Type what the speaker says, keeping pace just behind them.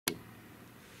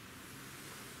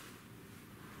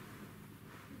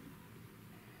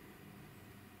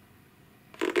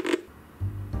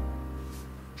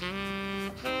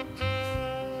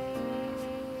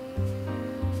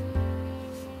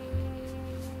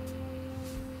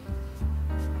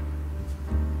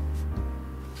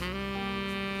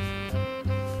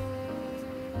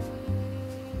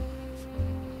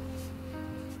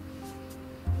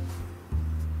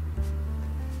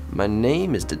My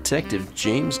name is Detective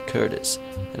James Curtis,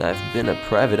 and I've been a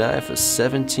private eye for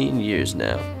 17 years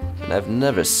now, and I've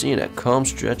never seen a calm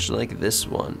stretch like this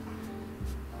one.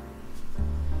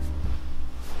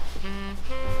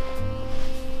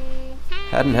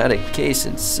 Hadn't had a case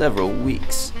in several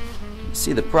weeks.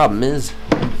 See, the problem is,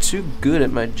 I'm too good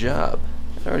at my job.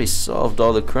 I already solved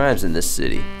all the crimes in this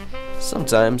city,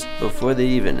 sometimes before they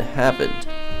even happened.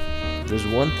 If there's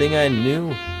one thing I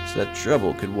knew, it's that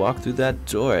trouble could walk through that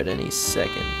door at any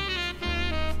second.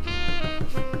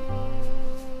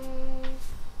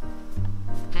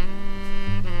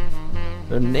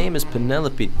 Her name is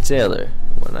Penelope Taylor.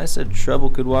 When I said trouble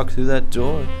could walk through that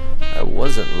door, I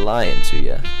wasn't lying to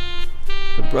ya.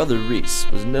 Her brother Rhys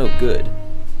was no good,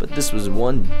 but this was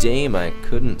one dame I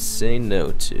couldn't say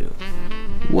no to.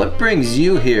 What brings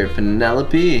you here,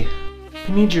 Penelope?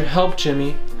 I need your help,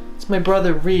 Jimmy. It's my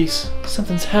brother Rhys.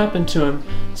 Something's happened to him.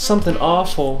 Something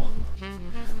awful.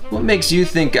 What makes you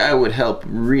think I would help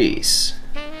Rhys?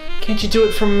 Can't you do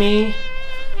it for me?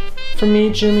 For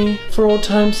me, Jimmy? For old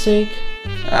time's sake?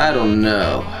 I don't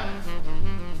know.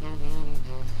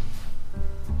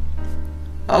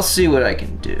 I'll see what I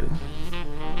can do.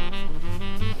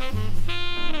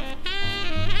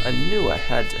 I knew I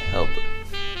had to help her.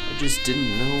 I just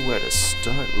didn't know where to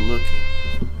start looking.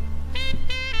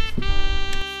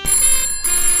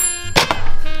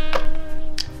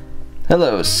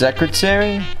 Hello,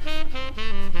 secretary?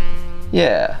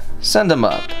 Yeah, send him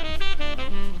up.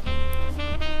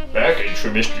 Package for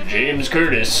Mr. James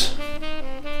Curtis.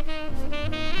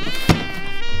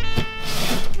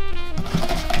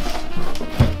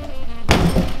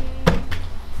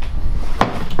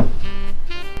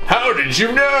 How did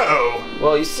you know?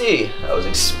 Well, you see, I was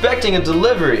expecting a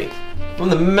delivery from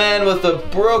the man with the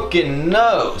broken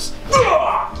nose.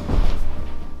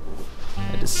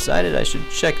 I decided I should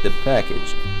check the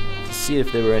package to see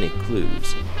if there were any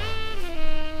clues.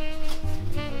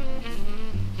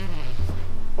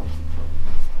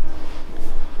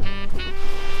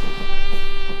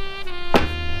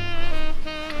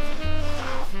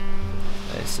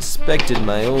 I suspected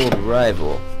my old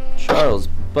rival, Charles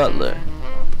Butler.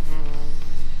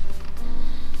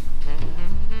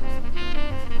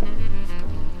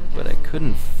 But I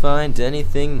couldn't find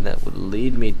anything that would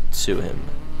lead me to him.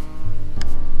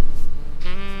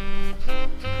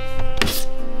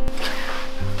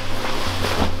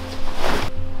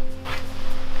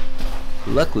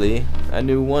 Luckily, I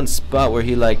knew one spot where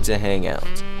he liked to hang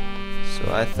out,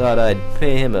 so I thought I'd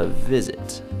pay him a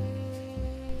visit.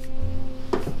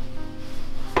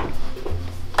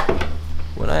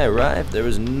 When I arrived, there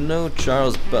was no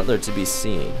Charles Butler to be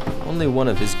seen, only one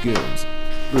of his goons,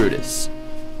 Brutus.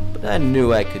 But I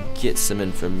knew I could get some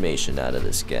information out of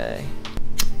this guy.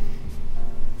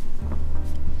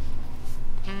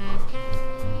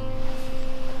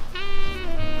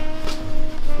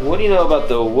 What do you know about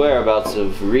the whereabouts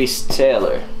of Rhys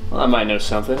Taylor? Well, I might know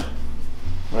something.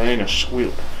 I ain't a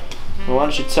squealer. Well, why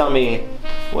don't you tell me,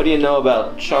 what do you know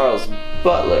about Charles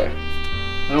Butler?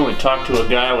 I only talked to a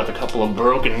guy with a couple of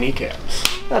broken kneecaps.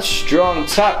 That's strong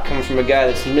talk coming from a guy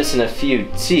that's missing a few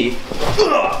teeth.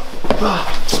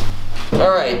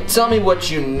 Alright, tell me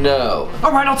what you know.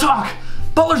 Alright, I'll talk!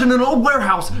 Butler's in an old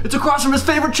warehouse. It's across from his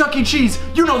favorite Chuck E. Cheese.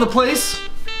 You know the place.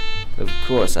 Of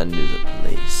course I knew the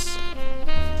place.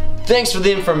 Thanks for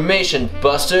the information,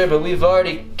 Buster, but we've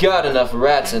already got enough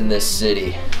rats in this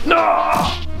city.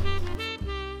 No!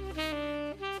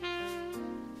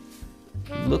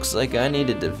 Looks like I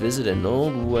needed to visit an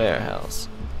old warehouse.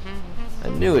 I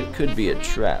knew it could be a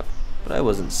trap, but I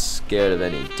wasn't scared of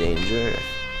any danger.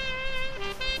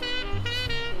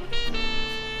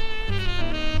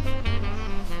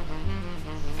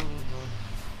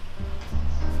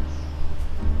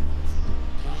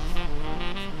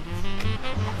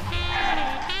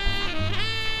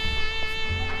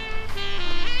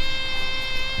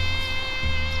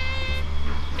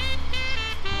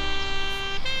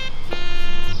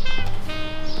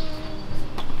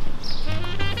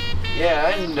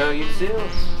 Yeah, I know you too.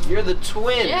 You're the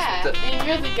twins. Yeah, and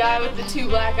you're the guy with the two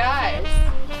black eyes.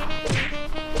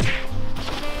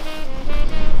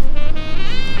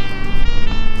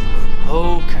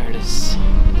 Oh, Curtis.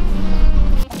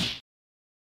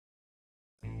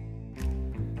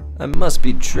 I must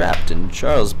be trapped in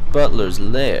Charles Butler's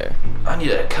lair. I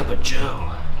need a cup of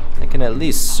joe. I can at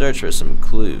least search for some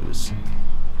clues.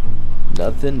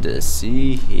 Nothing to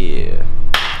see here.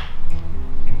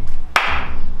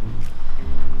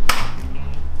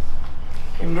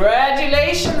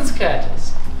 Congratulations,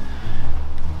 Curtis.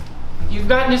 You've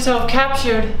gotten yourself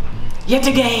captured yet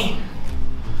again.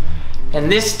 And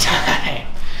this time,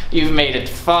 You've made it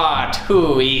far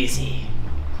too easy.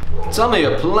 Tell me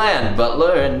your plan,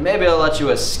 Butler, and maybe I'll let you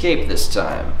escape this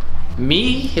time.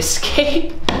 Me?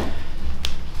 Escape?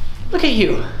 Look at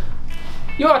you.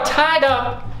 You are tied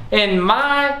up in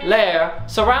my lair,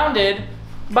 surrounded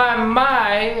by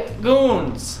my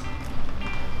goons.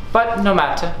 But no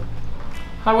matter.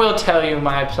 I will tell you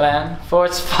my plan, for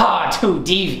it's far too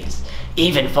devious,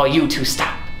 even for you to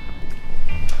stop.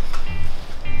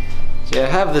 See, I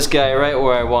have this guy right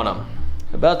where I want him.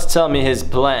 About to tell me his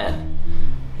plan.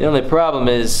 The only problem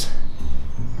is,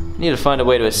 I need to find a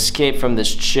way to escape from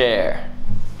this chair.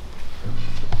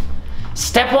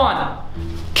 Step 1,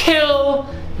 kill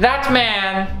that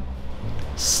man.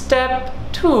 Step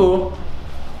 2,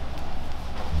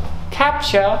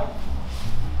 capture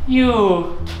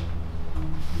you.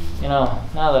 You know,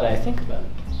 now that I think about it.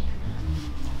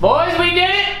 Boys, we did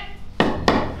it!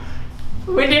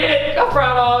 We did it! I'm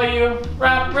proud of all of you.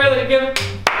 Really,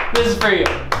 this is for you.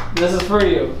 This is for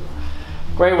you.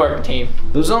 Great work, team.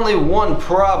 There's only one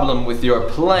problem with your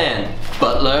plan,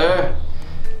 Butler.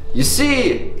 You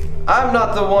see, I'm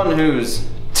not the one who's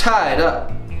tied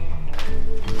up.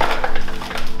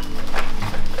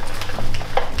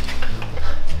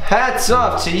 Hats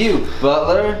off to you,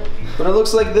 Butler. But it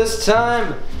looks like this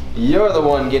time, you're the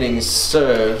one getting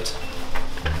served.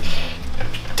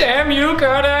 Damn you,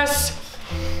 Curtis!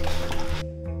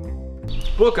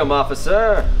 Book him,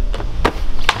 officer.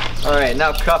 Alright,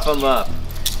 now cuff him up.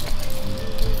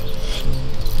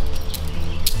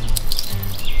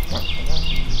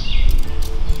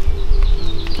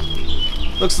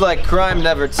 Looks like crime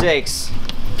never takes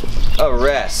a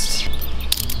rest.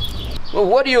 Well,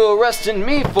 what are you arresting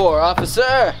me for,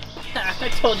 officer? I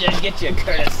told you I'd get you,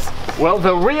 Curtis. Well,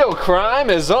 the real crime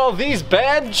is all these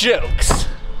bad jokes.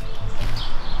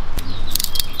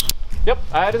 Yep,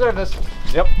 I deserve this.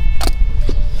 Yep.